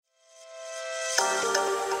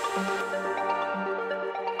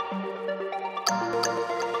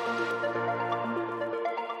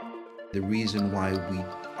The reason why we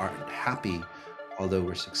aren't happy, although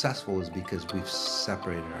we're successful, is because we've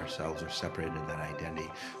separated ourselves or separated that identity.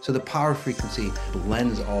 So the power frequency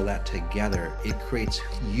blends all that together. It creates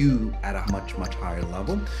you at a much, much higher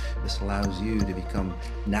level. This allows you to become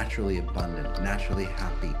naturally abundant, naturally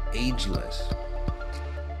happy, ageless.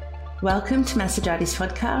 Welcome to Massagiati's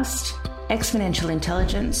podcast, Exponential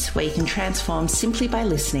Intelligence, where you can transform simply by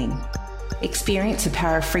listening. Experience the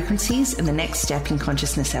power of frequencies and the next step in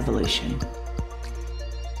consciousness evolution.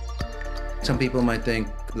 Some people might think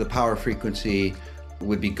the power frequency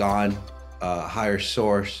would be God, higher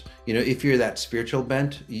source. You know, if you're that spiritual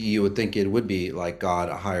bent, you would think it would be like God,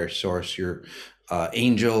 a higher source, your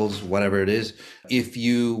angels, whatever it is. If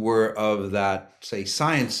you were of that, say,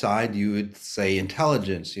 science side, you would say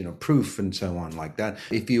intelligence, proof and so on like that.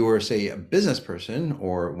 If you were, say, a business person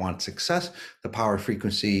or want success, the power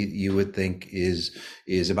frequency you would think is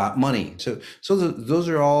about money. So those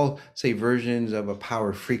are all, say, versions of a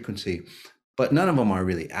power frequency, but none of them are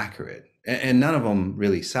really accurate. And none of them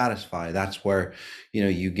really satisfy. That's where,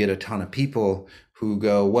 you get a ton of people who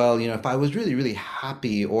go, well, if I was really, really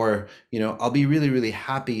happy, or, I'll be really, really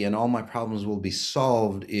happy and all my problems will be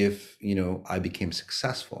solved if, I became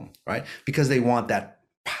successful, right? Because they want that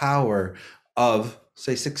power of,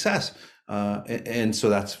 say, success. And so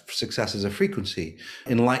that's success is a frequency.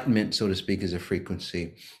 Enlightenment, so to speak, is a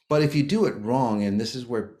frequency. But if you do it wrong, and this is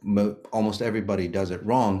where almost everybody does it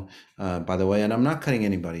wrong, by the way, and I'm not cutting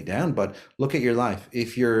anybody down, but look at your life.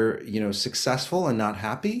 If you're, successful and not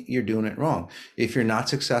happy, you're doing it wrong. If you're not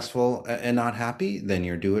successful and not happy, then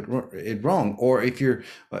you're doing it wrong. Or if you're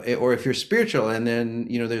spiritual and then,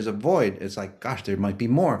 there's a void, it's like, gosh, there might be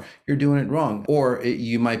more. You're doing it wrong. Or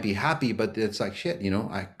you might be happy, but it's like, shit,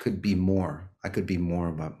 I could be more. I could be more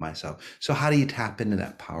about myself. So how do you tap into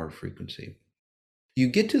that power frequency? You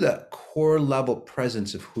get to that core level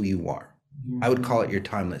presence of who you are. I would call it your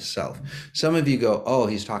timeless self. Some of you go, oh,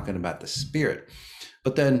 he's talking about the spirit.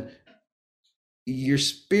 But then your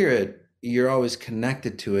spirit, you're always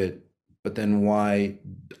connected to it. But then why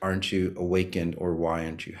aren't you awakened, or why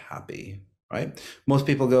aren't you happy, right? Most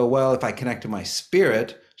people go, well, if I connect to my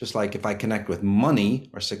spirit, just like if I connect with money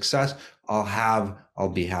or success, I'll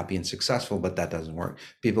be happy and successful, but that doesn't work.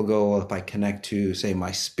 People go, well, if I connect to, say,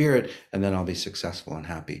 my spirit, and then I'll be successful and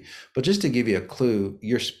happy. But just to give you a clue,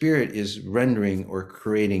 your spirit is rendering or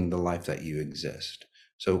creating the life that you exist.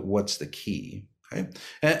 So what's the key? Okay.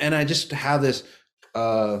 And I just have this,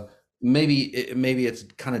 maybe it's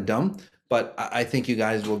kind of dumb, but I think you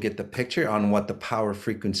guys will get the picture on what the power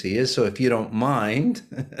frequency is. So if you don't mind,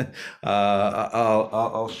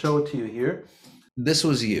 I'll show it to you here. This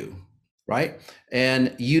was you, right?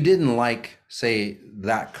 And you didn't like, say,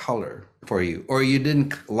 that color for you, or you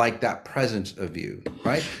didn't like that presence of you,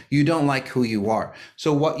 right? You don't like who you are.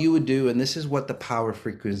 So what you would do, and this is what the power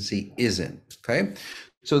frequency isn't, okay?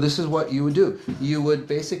 So this is what you would do. You would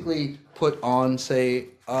basically put on, say,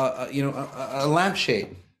 a lampshade.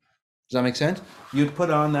 Does that make sense? You'd put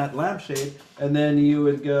on that lampshade, and then you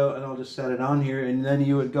would go, and I'll just set it on here, and then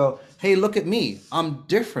you would go, hey, look at me, I'm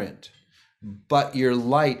different. But your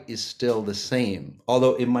light is still the same,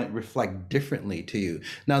 although it might reflect differently to you.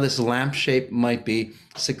 Now, this lampshade might be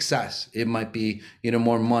success. It might be,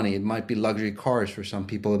 more money. It might be luxury cars for some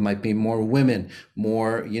people. It might be more women,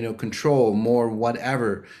 more, control, more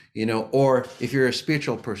whatever, or if you're a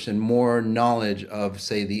spiritual person, more knowledge of,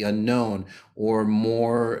 say, the unknown, or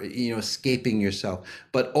more, escaping yourself.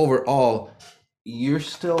 But overall, you're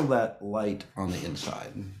still that light on the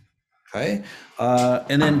inside. Okay.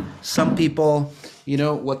 And then some people,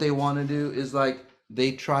 what they want to do is like,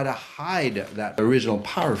 they try to hide that original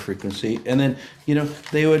power frequency. And then,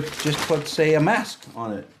 they would just put, say, a mask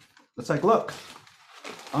on it. It's like, look,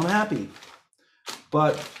 I'm happy.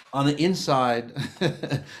 But on the inside,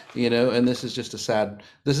 and this is just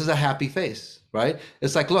this is a happy face, right?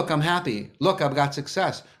 It's like, look, I'm happy. Look, I've got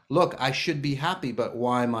success. Look, I should be happy, but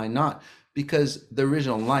why am I not? Because the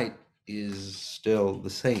original light is still the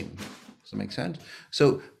same. Does that make sense?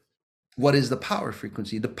 So what is the power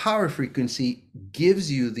frequency? The power frequency gives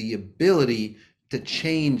you the ability to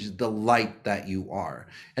change the light that you are.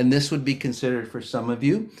 And this would be considered for some of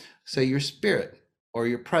you, say, your spirit or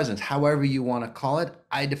your presence, however you want to call it.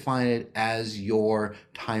 I define it as your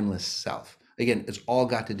timeless self. Again, it's all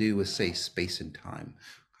got to do with, say, space and time.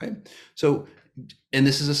 Okay. So, and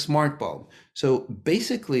this is a smart bulb. So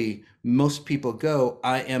basically, most people go,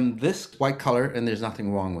 I am this white color, and there's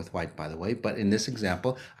nothing wrong with white, by the way. But in this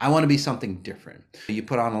example, I want to be something different. You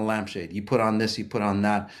put on a lampshade, you put on this, you put on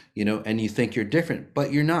that, and you think you're different,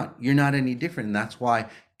 but you're not. You're not any different. And that's why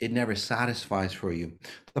it never satisfies for you.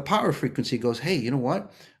 The power frequency goes, hey, you know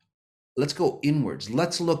what? Let's go inwards.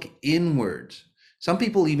 Let's look inwards. Some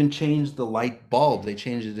people even change the light bulb. They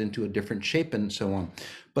change it into a different shape and so on.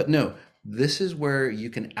 But no, this is where you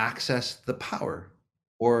can access the power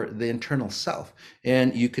or the internal self.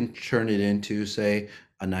 And you can turn it into, say,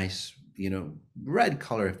 a nice, red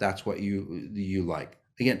color if that's what you like.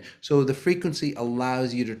 Again, so the frequency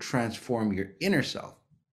allows you to transform your inner self,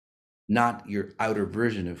 not your outer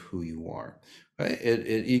version of who you are. Right?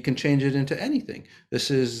 You can change it into anything.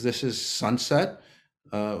 This is sunset,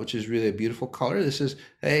 which is really a beautiful color. This is,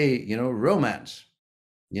 hey, romance.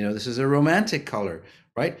 This is a romantic color,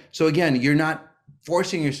 right? So again, you're not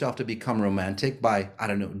forcing yourself to become romantic by, I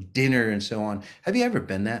don't know, dinner and so on. Have you ever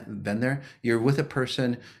been there? You're with a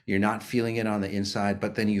person, you're not feeling it on the inside,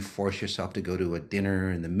 but then you force yourself to go to a dinner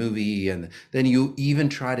and the movie, and then you even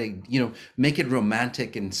try to, make it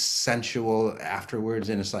romantic and sensual afterwards.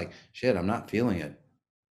 And it's like, shit, I'm not feeling it.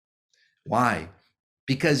 Why?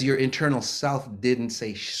 Because your internal self didn't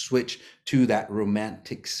say switch to that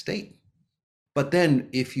romantic state. But then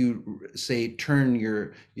if you say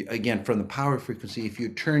again, from the power frequency, if you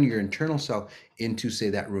turn your internal self into, say,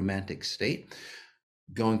 that romantic state,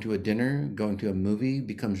 going to a dinner, going to a movie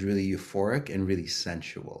becomes really euphoric and really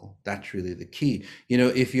sensual. That's really the key.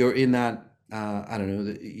 If you're in that, I don't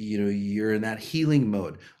know, you're in that healing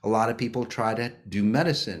mode. A lot of people try to do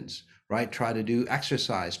medicines, right? Try to do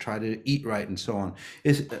exercise, try to eat right and so on.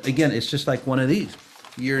 It's just like one of these.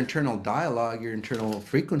 Your internal dialogue, your internal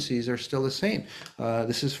frequencies are still the same.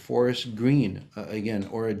 This is forest green, again,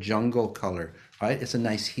 or a jungle color, right? It's a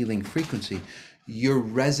nice healing frequency. You're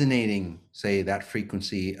resonating, say, that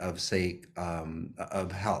frequency of, say,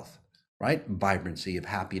 of health, right? Vibrancy, of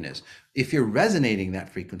happiness. If you're resonating that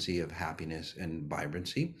frequency of happiness and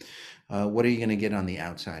vibrancy, what are you going to get on the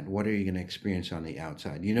outside? What are you going to experience on the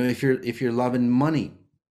outside? If you're loving money,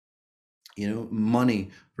 money,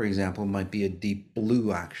 for example, might be a deep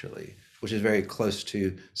blue, actually, which is very close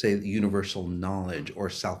to, say, universal knowledge or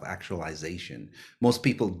self-actualization. Most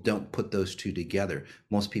people don't put those two together.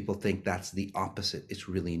 Most people think that's the opposite. It's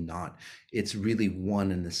really not. It's really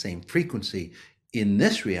one and the same frequency. In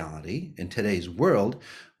this reality, in today's world,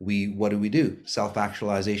 what do?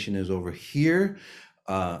 Self-actualization is over here.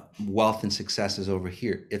 Wealth and success is over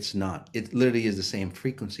here. It's not. It literally is the same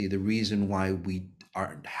frequency. The reason why we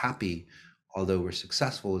aren't happy, although we're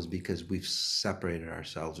successful, is because we've separated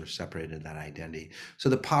ourselves or separated that identity. So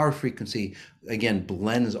the power frequency, again,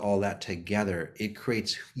 blends all that together. It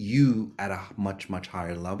creates you at a much, much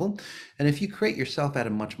higher level. And if you create yourself at a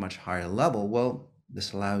much, much higher level, well,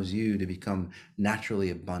 this allows you to become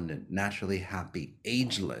naturally abundant, naturally happy,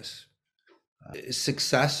 ageless.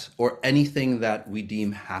 Success, or anything that we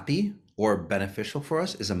deem happy or beneficial for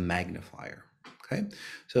us, is a magnifier. Okay,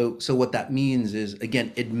 so what that means is,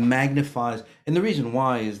 again, it magnifies. And the reason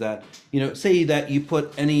why is that, say that you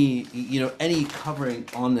put any covering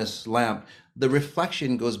on this lamp, the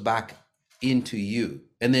reflection goes back into you,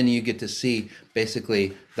 and then you get to see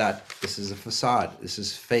basically that this is a facade, this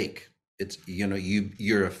is fake. It's,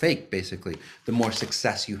 you're a fake, basically. The more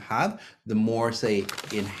success you have, the more, say,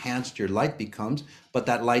 enhanced your light becomes, but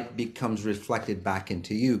that light becomes reflected back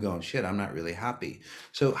into you going, shit, I'm not really happy.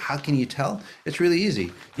 So how can you tell? It's really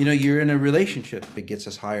easy. You're in a relationship, it gets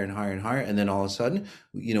us higher and higher and higher, and then all of a sudden,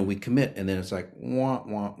 we commit, and then it's like, wah,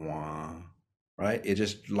 wah, wah, right? It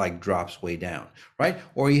just like drops way down, right?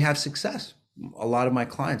 Or you have success. A lot of my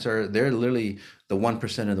clients they're literally the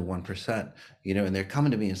 1% of the 1%, and they're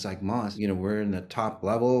coming to me. It's like, Moss, we're in the top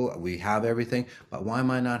level, we have everything, but why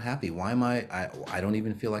am I not happy? Why am I don't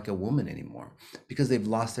even feel like a woman anymore? Because they've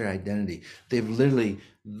lost their identity. They've literally,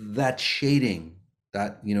 that shading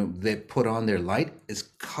that, they put on their light is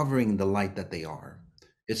covering the light that they are.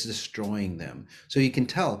 It's destroying them. So you can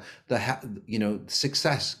tell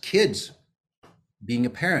success, kids, being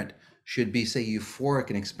a parent should be, say, euphoric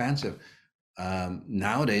and expansive.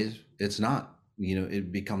 Nowadays it's not.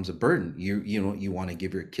 It becomes a burden. You want to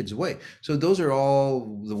give your kids away. So those are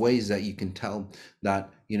all the ways that you can tell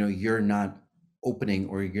that you're not opening,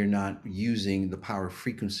 or you're not using the power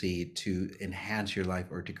frequency to enhance your life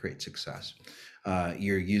or to create success.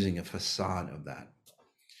 You're using a facade of that.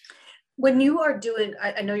 When you are doing,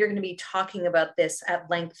 I know you're going to be talking about this at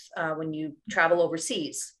length when you travel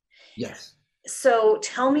overseas. Yes. So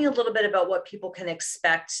tell me a little bit about what people can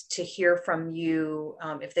expect to hear from you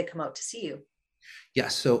if they come out to see you.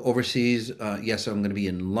 Yes. So overseas, yes, I'm going to be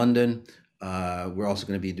in London. We're also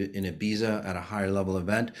going to be in Ibiza at a higher level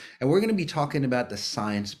event, and we're going to be talking about the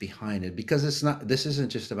science behind it, because this isn't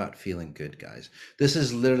just about feeling good, guys. This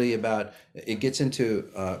is literally about, it gets into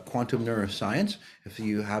quantum neuroscience. If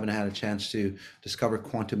you haven't had a chance to discover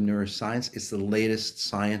quantum neuroscience, it's the latest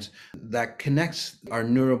science that connects our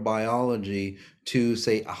neurobiology to,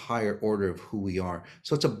 say, a higher order of who we are.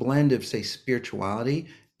 So it's a blend of, say, spirituality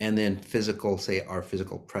and then physical, say, our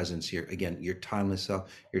physical presence here. Again, your timeless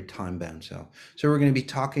self, your time-bound self. So we're going to be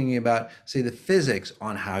talking about, say, the physics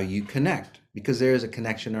on how you connect, because there is a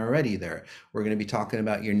connection already there. We're going to be talking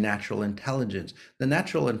about your natural intelligence, the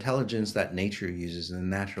natural intelligence that nature uses, and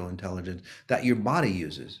the natural intelligence that your body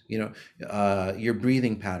uses. Your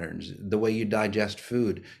breathing patterns, the way you digest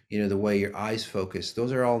food, the way your eyes focus.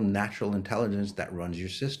 Those are all natural intelligence that runs your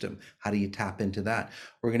system. How do you tap into that?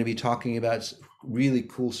 We're going to be talking about really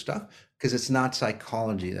cool stuff, because it's not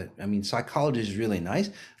psychology. Psychology is really nice,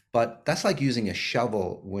 but that's like using a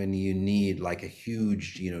shovel when you need like a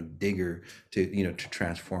huge, digger to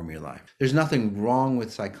transform your life. There's nothing wrong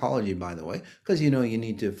with psychology, by the way, because you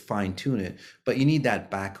need to fine tune it, but you need that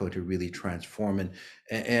backhoe to really transform it.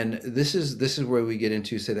 And this is where we get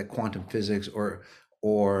into, say, that quantum physics or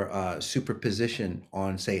superposition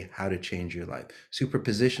on, say, how to change your life.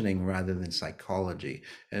 Superpositioning rather than psychology.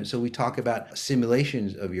 And so we talk about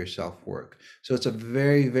simulations of your self-work. So it's a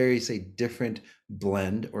very, very, say, different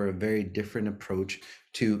blend, or a very different approach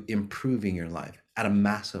to improving your life at a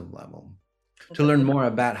massive level. To learn more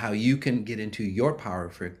about how you can get into your power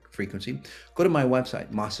frequency, go to my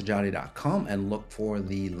website, masajati.com, and look for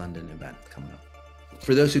the London event coming up.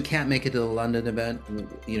 For those who can't make it to the London event,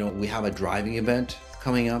 we have a driving event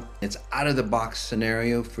coming up. It's out of the box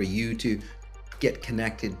scenario for you to get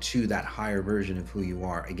connected to that higher version of who you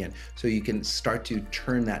are again, so you can start to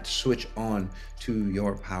turn that switch on to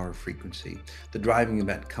your power frequency. The driving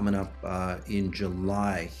event coming up in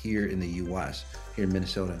July here in the US, here in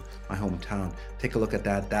Minnesota, my hometown. Take a look at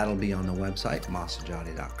that. That'll be on the website,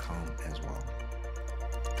 masajati.com, as well.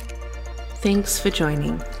 Thanks for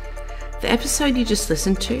joining. The episode you just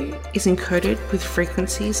listened to is encoded with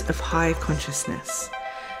frequencies of higher consciousness.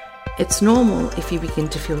 It's normal if you begin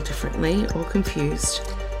to feel differently or confused.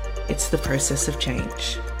 It's the process of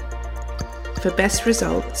change. For best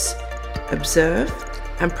results, observe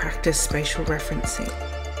and practice spatial referencing.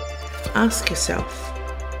 Ask yourself,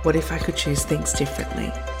 what if I could choose things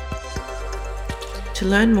differently? To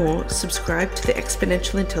learn more, subscribe to the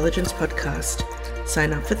Exponential Intelligence podcast,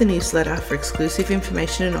 sign up for the newsletter for exclusive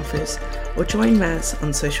information and offers, or join Maz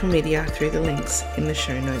on social media through the links in the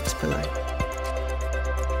show notes below.